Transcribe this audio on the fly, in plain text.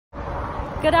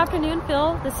Good afternoon,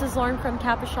 Phil. This is Lauren from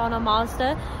Capistrano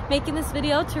Mazda, making this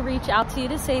video to reach out to you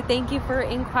to say thank you for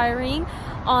inquiring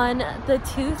on the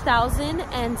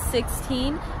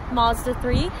 2016 Mazda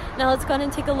 3. Now let's go ahead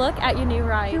and take a look at your new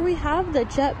ride. Here we have the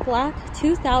jet black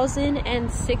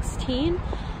 2016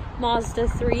 Mazda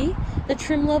 3. The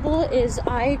trim level is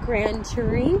I Grand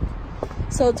Touring.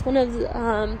 So it's one of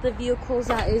the vehicles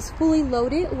that is fully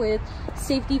loaded with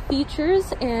safety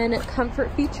features and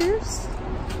comfort features.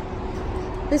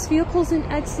 This vehicle is in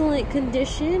excellent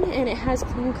condition and it has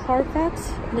clean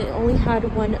Carfax, and it only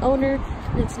had one owner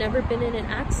and it's never been in an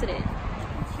accident.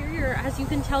 Interior, as you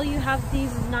can tell, you have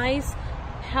these nice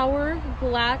power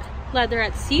black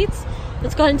leatherette seats.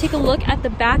 Let's go ahead and take a look at the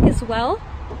back as well.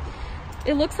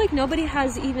 It looks like nobody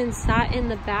has even sat in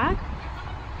the back.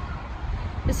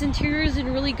 This interior is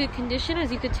in really good condition.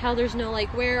 As you can tell, there's no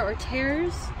like wear or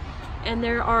tears, and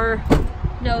there are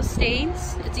no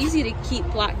stains. It's easy to keep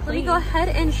black clean. Let me go ahead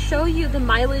and show you the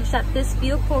mileage that this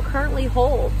vehicle currently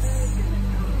holds.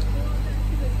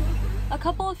 A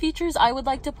couple of features I would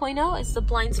like to point out is the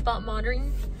blind spot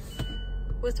monitoring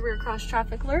with rear cross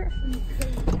traffic alert.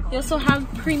 You also have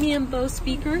premium Bose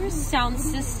speakers, sound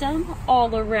system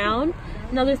all around.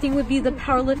 Another thing would be the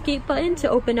power liftgate button to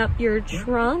open up your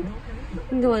trunk. You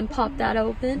can go and pop that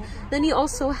open. Then you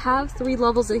also have 3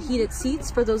 levels of heated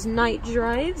seats for those night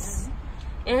drives,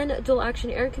 and dual action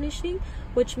air conditioning,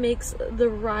 which makes the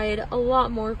ride a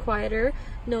lot more quieter,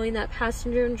 knowing that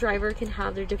passenger and driver can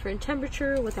have their different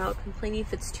temperature without complaining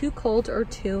if it's too cold or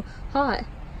too hot.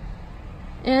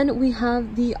 And we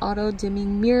have the auto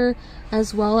dimming mirror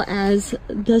as well as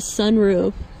the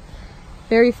sunroof.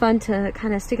 Very fun to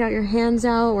kind of stick out your hands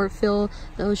out or feel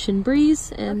the ocean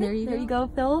breeze. And there you go,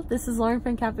 Phil. This is Lauren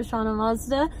from Capistrano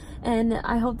Mazda, and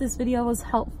I hope this video was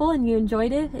helpful and you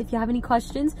enjoyed it. If you have any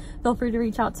questions, feel free to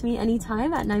reach out to me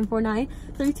anytime at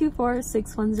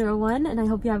 949-324-6101, and I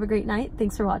hope you have a great night.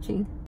 Thanks for watching.